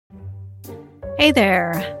Hey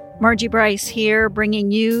there, Margie Bryce here, bringing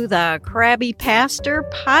you the Crabby Pastor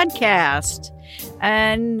podcast.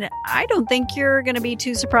 And I don't think you're going to be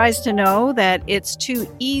too surprised to know that it's too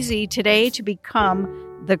easy today to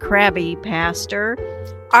become the Crabby Pastor.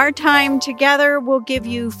 Our time together will give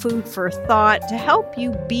you food for thought to help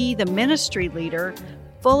you be the ministry leader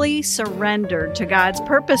fully surrendered to God's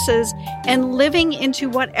purposes and living into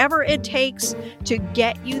whatever it takes to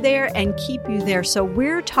get you there and keep you there. So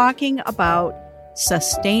we're talking about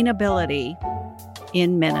sustainability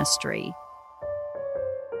in ministry.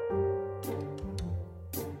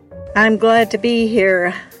 I'm glad to be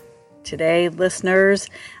here today, listeners.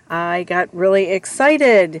 I got really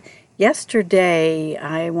excited yesterday.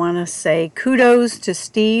 I want to say kudos to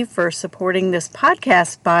Steve for supporting this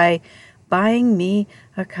podcast by buying me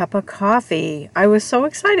a cup of coffee. I was so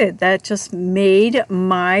excited. That just made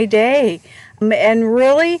my day. And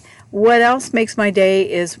really, what else makes my day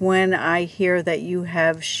is when I hear that you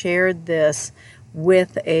have shared this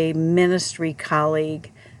with a ministry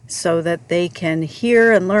colleague so that they can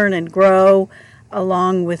hear and learn and grow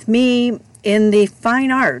along with me in the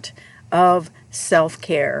fine art of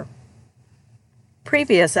self-care.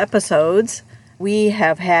 Previous episodes, we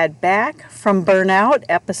have had Back from Burnout,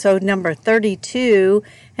 episode number 32,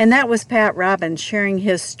 and that was Pat Robbins sharing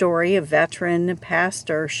his story, a veteran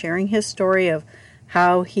pastor, sharing his story of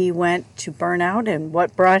how he went to burnout and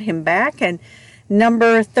what brought him back. And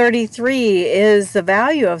number 33 is the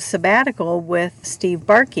value of sabbatical with Steve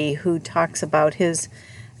Barkey, who talks about his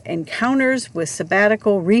encounters with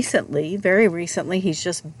sabbatical recently, very recently. He's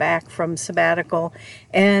just back from sabbatical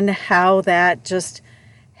and how that just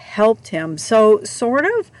helped him. So sort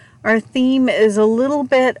of our theme is a little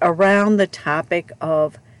bit around the topic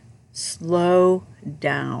of slow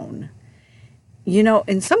down. You know,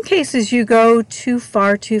 in some cases you go too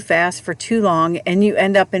far, too fast for too long and you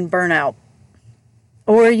end up in burnout.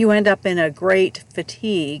 Or you end up in a great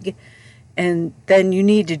fatigue and then you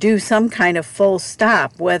need to do some kind of full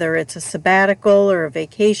stop, whether it's a sabbatical or a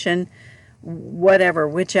vacation, whatever,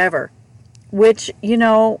 whichever. Which, you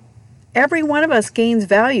know, every one of us gains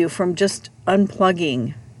value from just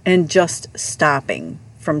unplugging and just stopping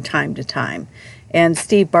from time to time. And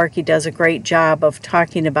Steve Barkey does a great job of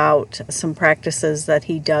talking about some practices that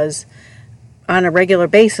he does on a regular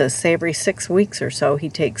basis. Say every 6 weeks or so, he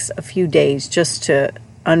takes a few days just to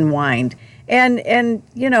unwind. And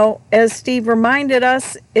you know, as Steve reminded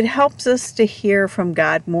us, it helps us to hear from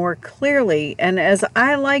God more clearly. And as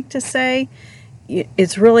I like to say,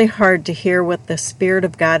 it's really hard to hear what the Spirit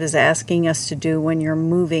of God is asking us to do when you're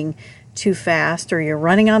moving too fast or you're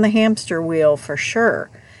running on the hamster wheel, for sure,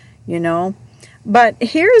 you know. But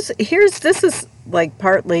here's this is like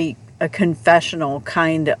partly a confessional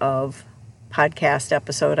kind of podcast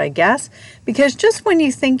episode, I guess, because just when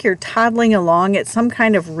you think you're toddling along at some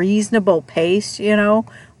kind of reasonable pace, you know,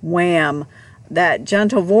 wham, that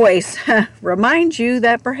gentle voice reminds you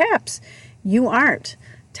that perhaps you aren't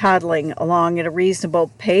toddling along at a reasonable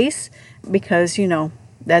pace, because, you know,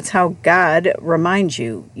 that's how God reminds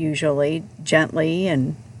you, usually gently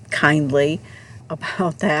and kindly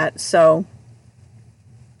about that. So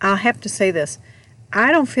I'll have to say this.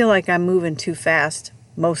 I don't feel like I'm moving too fast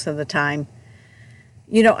most of the time.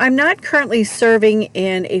 You know, I'm not currently serving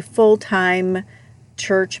in a full-time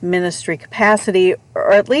church ministry capacity,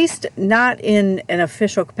 or at least not in an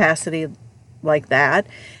official capacity like that.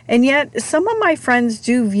 And yet some of my friends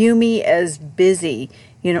do view me as busy.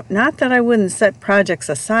 You know, not that I wouldn't set projects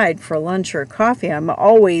aside for lunch or coffee. I'm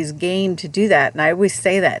always game to do that. And I always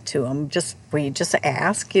say that to them. Will you just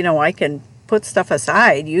ask? You know, I can put stuff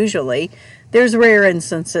aside usually. There's rare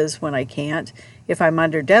instances when I can't, if I'm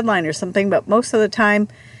under deadline or something. But most of the time,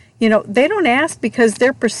 you know, they don't ask because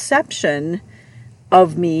their perception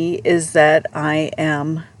of me is that I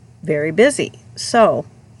am very busy. So,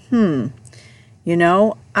 you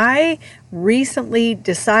know, I recently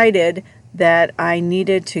decided that I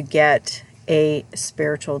needed to get a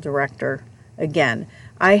spiritual director again.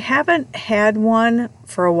 I haven't had one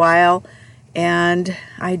for a while, and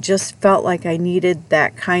I just felt like I needed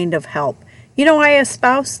that kind of help. You know, I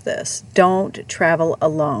espouse this, don't travel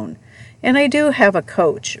alone. And I do have a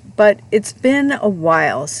coach, but it's been a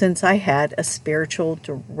while since I had a spiritual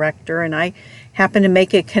director, and I happened to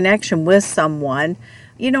make a connection with someone.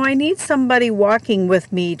 You know, I need somebody walking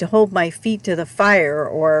with me to hold my feet to the fire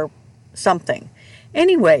or something.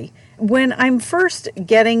 Anyway, when I'm first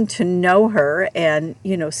getting to know her and,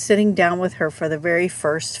 you know, sitting down with her for the very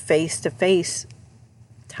first face-to-face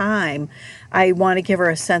time, I want to give her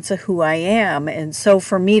a sense of who I am. And so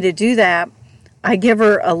for me to do that, I give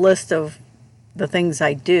her a list of the things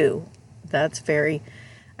I do. That's very,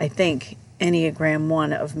 I think, Enneagram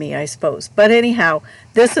 1 of me, I suppose. But anyhow,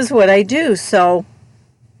 this is what I do. So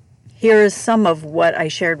here is some of what I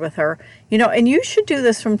shared with her. And you should do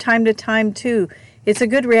this from time to time too. It's a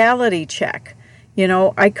good reality check.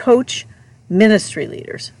 I coach ministry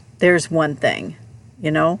leaders. There's one thing,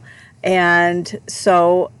 and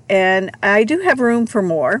I do have room for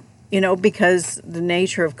more, because the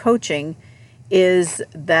nature of coaching is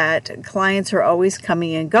that clients are always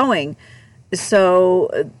coming and going. So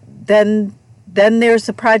then there's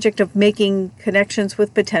the project of making connections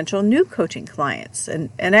with potential new coaching clients.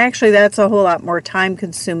 And actually that's a whole lot more time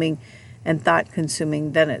consuming and thought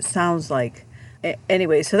consuming than it sounds like.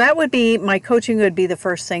 Anyway, so that would be, my coaching would be the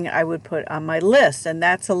first thing I would put on my list. And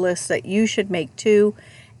that's a list that you should make too,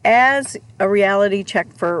 as a reality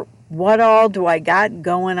check for what all do I got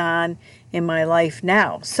going on in my life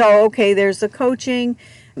now. So, okay, there's the coaching,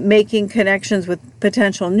 making connections with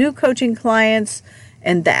potential new coaching clients,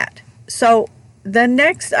 and that. So then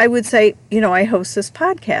next, I would say, I host this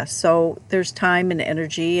podcast. So there's time and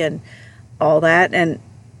energy and all that, and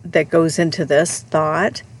that goes into this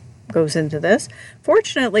thought.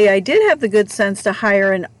 Fortunately, I did have the good sense to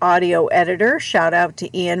hire an audio editor. Shout out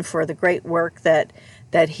to Ian for the great work that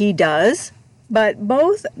he does. But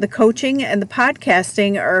both the coaching and the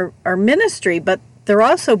podcasting are ministry, but they're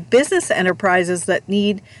also business enterprises that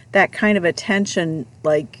need that kind of attention,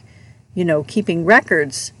 like, keeping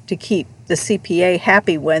records to keep the CPA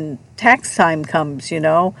happy when tax time comes,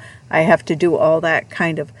 I have to do all that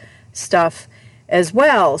kind of stuff as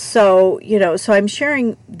well. So, so I'm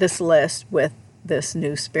sharing this list with this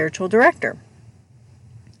new spiritual director.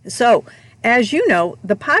 So, as you know,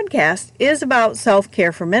 the podcast is about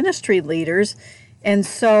self-care for ministry leaders. And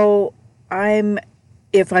so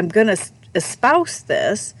if I'm going to espouse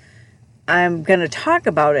this, I'm going to talk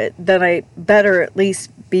about it, then I better at least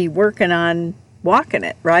be working on walking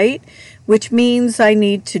it, right? Which means I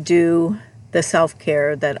need to do the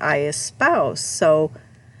self-care that I espouse. So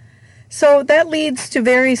that leads to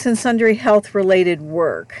various and sundry health-related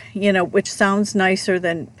work, which sounds nicer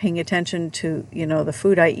than paying attention to, the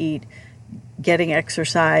food I eat, getting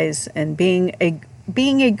exercise, and being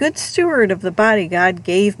a good steward of the body God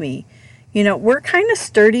gave me. We're kind of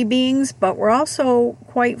sturdy beings, but we're also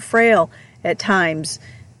quite frail at times,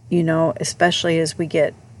 especially as we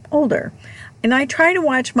get older. And I try to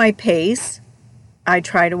watch my pace. I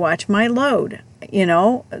try to watch my load,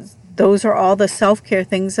 Those are all the self-care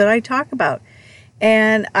things that I talk about.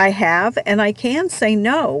 And I can say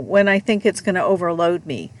no when I think it's going to overload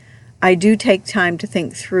me. I do take time to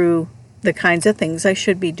think through the kinds of things I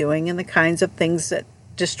should be doing and the kinds of things that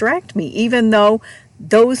distract me, even though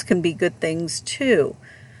those can be good things too.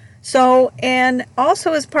 So, and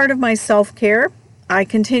also as part of my self-care, I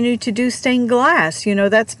continue to do stained glass.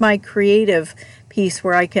 That's my creative piece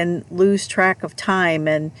where I can lose track of time,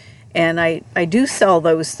 and I do sell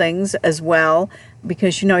those things as well,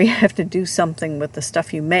 because, you have to do something with the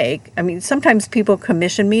stuff you make. I mean, sometimes people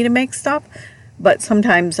commission me to make stuff, but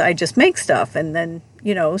sometimes I just make stuff, and then,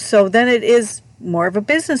 so then it is more of a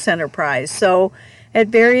business enterprise. So at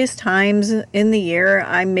various times in the year,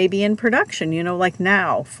 I'm maybe in production, like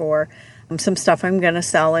now for some stuff I'm going to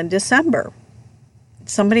sell in December.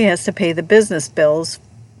 Somebody has to pay the business bills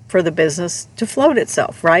for the business to float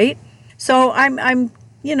itself, right? So I'm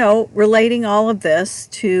relating all of this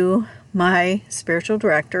to my spiritual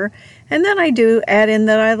director. And then I do add in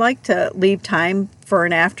that I like to leave time for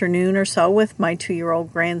an afternoon or so with my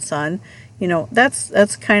 2-year-old grandson.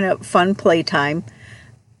 That's kind of fun playtime.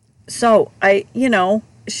 So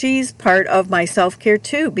she's part of my self-care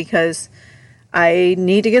too, because I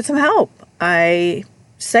need to get some help. I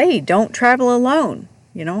say, don't travel alone.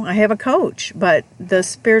 I have a coach, but the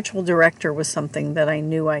spiritual director was something that I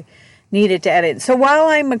knew I needed to add in. So while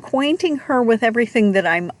I'm acquainting her with everything that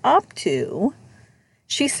I'm up to,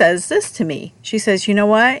 she says this to me. She says, you know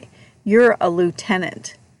what? You're a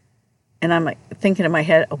lieutenant. And I'm like thinking in my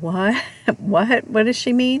head, what? What does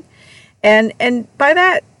she mean? And by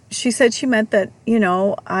that, she said she meant that,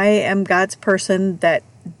 I am God's person that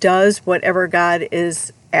does whatever God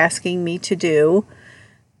is asking me to do.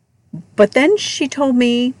 But then she told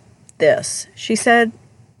me this. She said,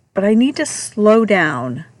 but I need to slow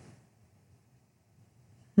down.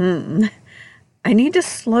 I need to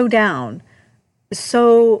slow down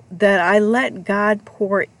so that I let God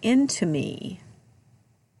pour into me,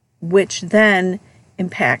 which then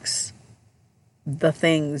impacts the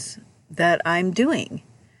things that I'm doing.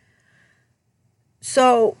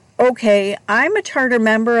 So, okay, I'm a charter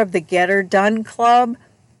member of the Get Her Done Club,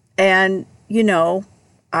 and,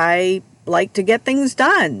 I like to get things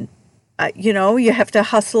done. You have to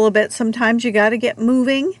hustle a bit sometimes. You got to get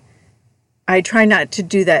moving. I try not to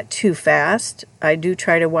do that too fast. I do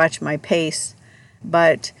try to watch my pace,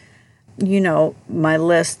 but my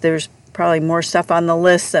list, there's probably more stuff on the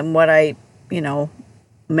list than what I,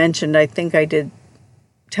 mentioned. I think I did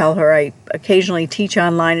tell her I occasionally teach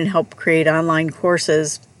online and help create online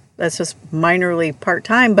courses. That's just minorly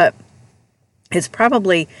part-time, but it's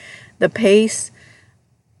probably the pace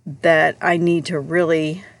that I need to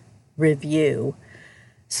really review.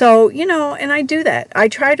 So, and I do that. I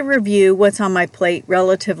try to review what's on my plate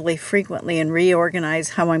relatively frequently and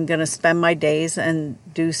reorganize how I'm going to spend my days, and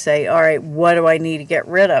do say, all right, what do I need to get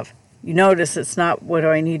rid of? You notice it's not what do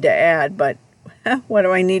I need to add, but what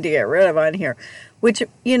do I need to get rid of on here? Which,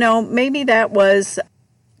 maybe that was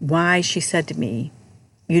why she said to me,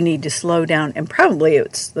 you need to slow down. And probably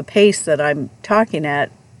it's the pace that I'm talking at,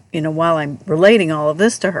 while I'm relating all of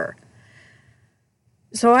this to her.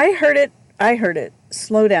 So I heard it.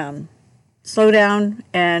 Slow down.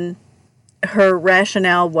 And her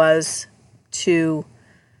rationale was to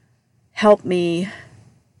help me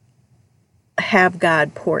have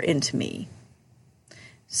God pour into me.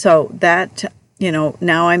 So that,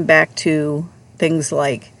 now I'm back to things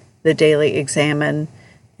like the daily examine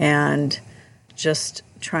and just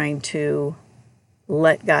trying to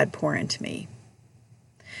let God pour into me.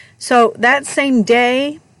 So that same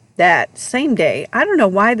day, I don't know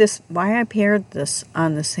why I paired this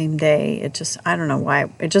on the same day. I don't know why.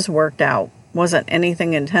 It just worked out. Wasn't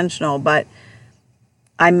anything intentional, but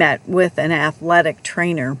I met with an athletic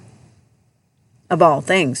trainer, of all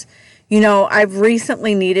things. I've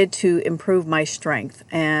recently needed to improve my strength,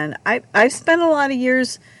 and I've spent a lot of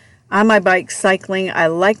years on my bike cycling. I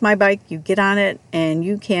like my bike. You get on it and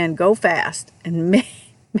you can go fast. And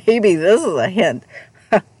maybe this is a hint.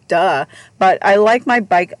 Duh. But I like my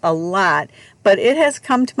bike a lot. But it has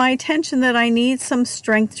come to my attention that I need some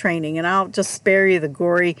strength training, and I'll just spare you the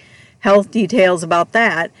gory health details about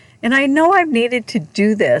that. And I know I've needed to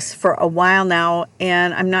do this for a while now,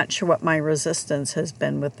 and I'm not sure what my resistance has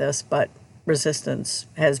been with this, but resistance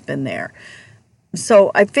has been there.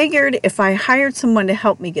 So I figured if I hired someone to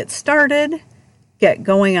help me get started, get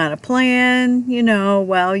going on a plan, you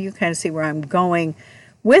kind of see where I'm going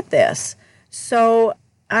with this. So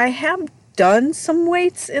I have done some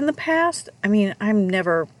weights in the past. I mean,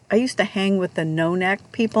 I used to hang with the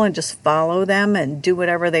no-neck people and just follow them and do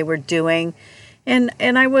whatever they were doing. And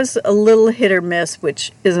I was a little hit or miss,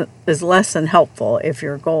 which is less than helpful if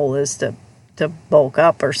your goal is to bulk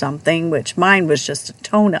up or something, which mine was just a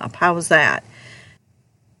tone up. How was that?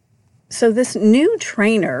 So this new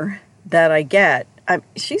trainer that I get,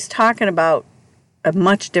 she's talking about a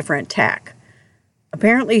much different tack.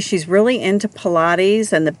 Apparently she's really into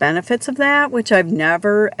Pilates and the benefits of that, which I've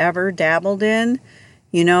never, ever dabbled in,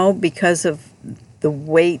 because of the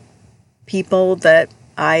weight people that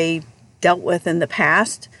I dealt with in the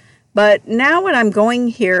past. But now what I'm going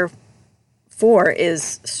here for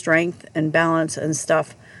is strength and balance and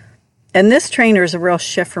stuff. And this trainer is a real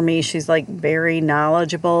shift for me. She's like very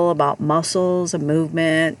knowledgeable about muscles and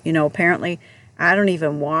movement. Apparently I don't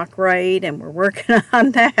even walk right, and we're working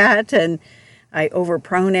on that. And I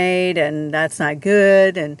overpronate, and that's not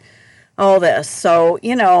good, and all this. So,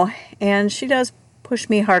 and she does push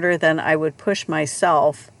me harder than I would push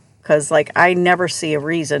myself, because I never see a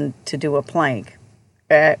reason to do a plank.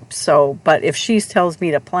 But if she tells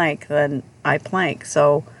me to plank, then I plank.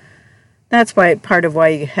 So that's part of why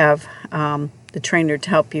you have the trainer to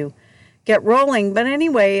help you get rolling. But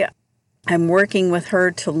anyway, I'm working with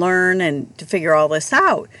her to learn and to figure all this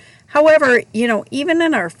out. However, even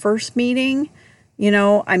in our first meeting,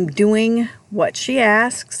 I'm doing what she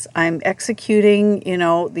asks. I'm executing,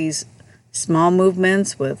 these small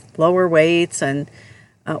movements with lower weights and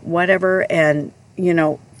whatever. And,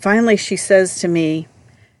 finally she says to me,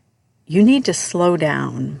 you need to slow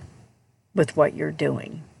down with what you're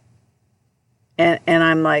doing. And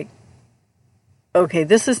I'm like, okay,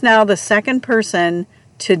 this is now the second person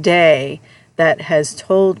today that has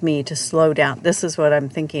told me to slow down. This is what I'm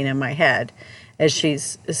thinking in my head as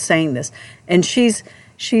she's saying this. And she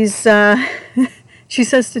says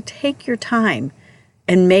to take your time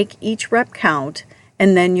and make each rep count,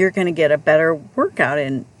 and then you're going to get a better workout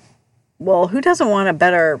in. Well, who doesn't want a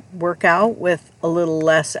better workout with a little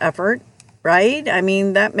less effort, right? I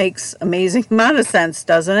mean, that makes amazing amount of sense,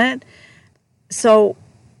 doesn't it? So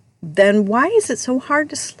then why is it so hard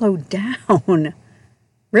to slow down?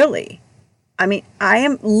 Really? I mean, I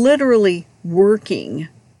am literally working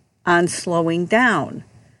on slowing down.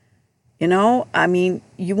 I mean,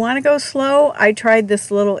 you want to go slow? I tried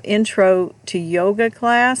this little intro to yoga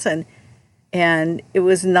class, and it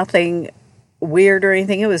was nothing weird or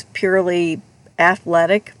anything. It was purely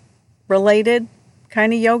athletic related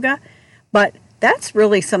kind of yoga, but that's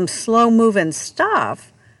really some slow moving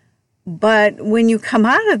stuff. But when you come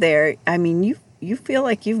out of there, I mean, you feel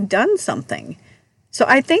like you've done something. So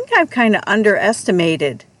I think I've kind of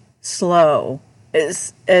underestimated slow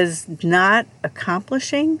as not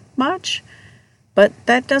accomplishing much, but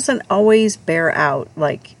that doesn't always bear out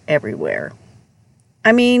like everywhere.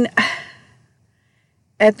 I mean,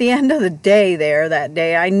 at the end of the day that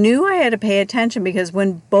day, I knew I had to pay attention, because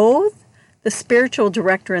when both the spiritual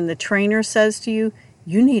director and the trainer says to you,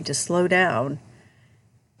 you need to slow down,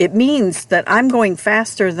 it means that I'm going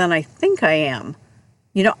faster than I think I am.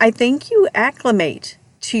 You know, I think you acclimate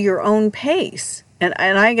to your own pace. And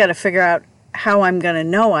I got to figure out how I'm going to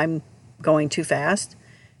know I'm going too fast.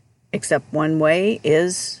 Except one way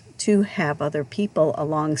is to have other people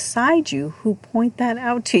alongside you who point that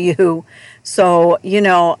out to you. So, you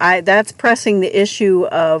know, that's pressing the issue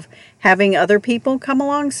of having other people come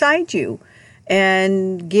alongside you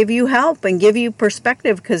and give you help and give you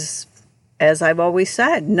perspective, because, as I've always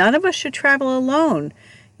said, none of us should travel alone,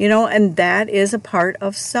 you know, and that is a part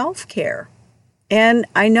of self-care. And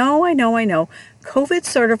I know, COVID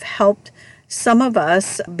sort of helped some of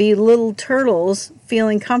us be little turtles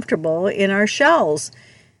feeling comfortable in our shells.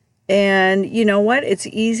 And you know what? It's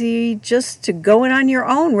easy just to go in on your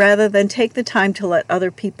own rather than take the time to let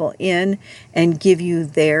other people in and give you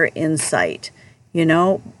their insight. You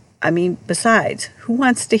know, I mean, besides, who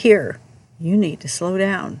wants to hear, you need to slow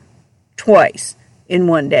down twice in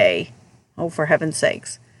one day? Oh, for heaven's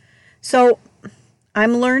sakes. So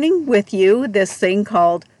I'm learning with you this thing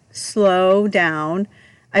called slow down.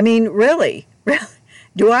 I mean, really,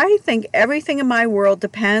 do I think everything in my world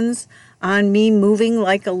depends on me moving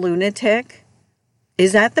like a lunatic?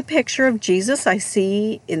 Is that the picture of Jesus I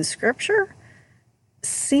see in Scripture?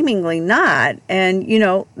 Seemingly not. And, you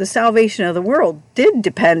know, the salvation of the world did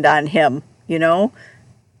depend on him, you know,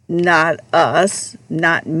 not us,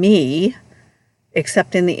 not me,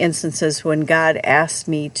 except in the instances when God asked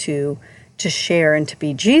me to share and to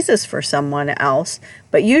be Jesus for someone else.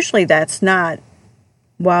 But usually that's not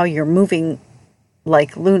while you're moving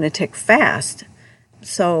like lunatic fast.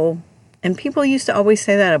 So, and people used to always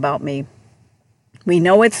say that about me. We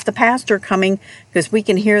know it's the pastor coming because we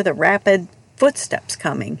can hear the rapid footsteps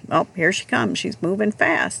coming. Oh, here she comes. She's moving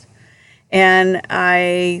fast. And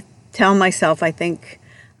I tell myself, I think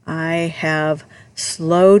I have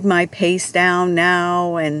slowed my pace down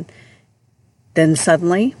now. And then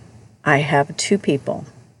suddenly I have two people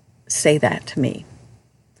say that to me.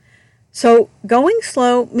 So going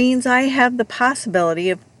slow means I have the possibility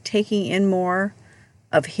of taking in more,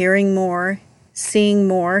 of hearing more, seeing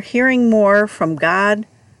more, hearing more from God,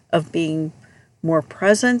 of being more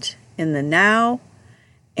present in the now.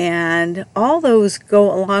 And all those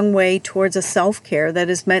go a long way towards a self-care that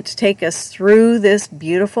is meant to take us through this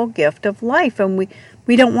beautiful gift of life. And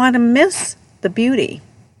we don't want to miss the beauty.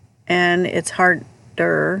 And it's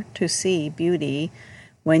harder to see beauty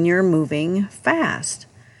when you're moving fast.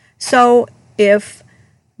 So if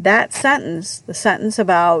that sentence, the sentence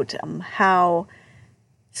about how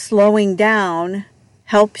slowing down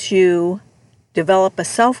helps you develop a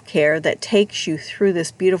self-care that takes you through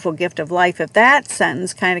this beautiful gift of life, if that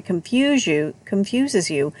sentence kind of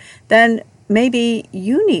confuses you, then maybe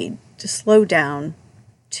you need to slow down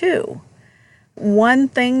too. One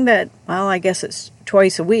thing that, well, I guess it's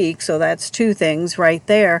twice a week, so that's two things right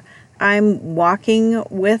there. I'm walking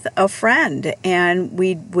with a friend, and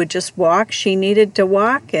we would just walk. She needed to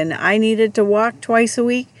walk, and I needed to walk twice a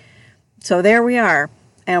week. So there we are.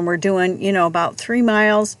 And we're doing, about 3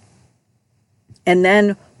 miles. And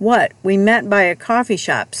then what? We met by a coffee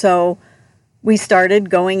shop. So we started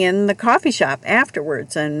going in the coffee shop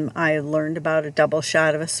afterwards. And I learned about a double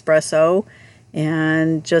shot of espresso.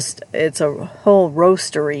 And it's a whole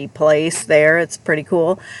roastery place there. It's pretty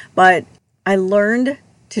cool. But I learned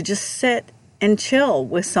to just sit and chill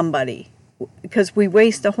with somebody, because we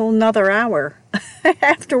waste a whole nother hour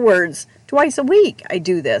afterwards. Twice a week I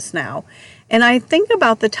do this now. And I think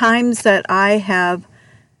about the times that I have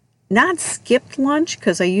not skipped lunch,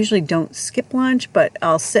 because I usually don't skip lunch, but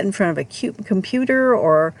I'll sit in front of a computer,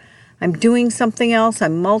 or I'm doing something else.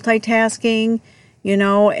 I'm multitasking,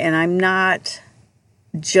 and I'm not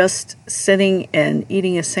just sitting and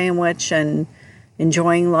eating a sandwich and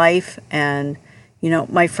enjoying life. And,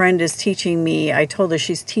 my friend is teaching me, I told her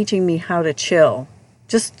she's teaching me how to chill.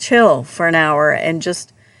 Just chill for an hour and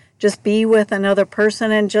just be with another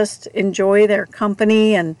person and just enjoy their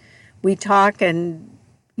company. And we talk and,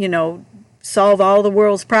 solve all the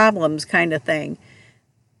world's problems kind of thing.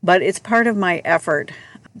 But it's part of my effort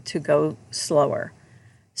to go slower.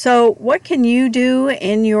 So, what can you do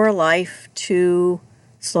in your life to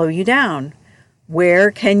slow you down? Where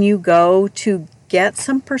can you go to get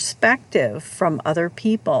some perspective from other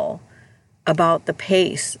people about the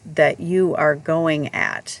pace that you are going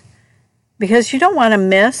at? Because you don't want to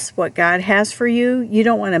miss what God has for you. You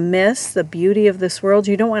don't want to miss the beauty of this world.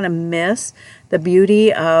 You don't want to miss the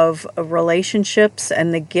beauty of relationships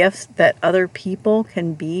and the gifts that other people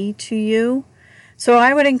can be to you. So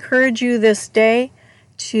I would encourage you this day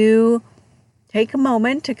to take a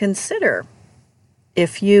moment to consider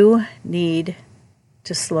if you need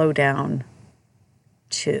to slow down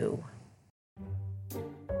too.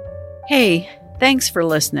 Hey, thanks for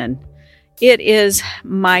listening. It is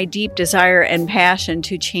my deep desire and passion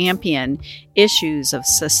to champion issues of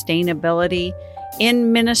sustainability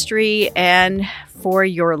in ministry and for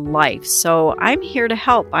your life. So I'm here to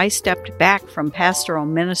help. I stepped back from pastoral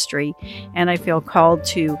ministry, and I feel called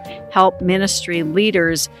to help ministry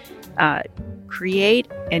leaders create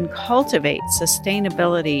and cultivate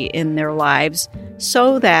sustainability in their lives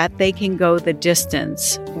so that they can go the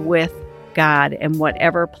distance with God and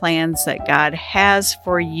whatever plans that God has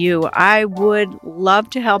for you. I would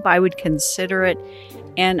love to help. I would consider it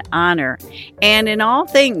an honor. And in all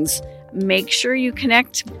things, make sure you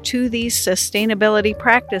connect to these sustainability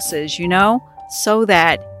practices, so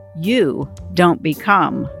that you don't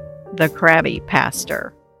become the crabby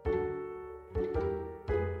pastor.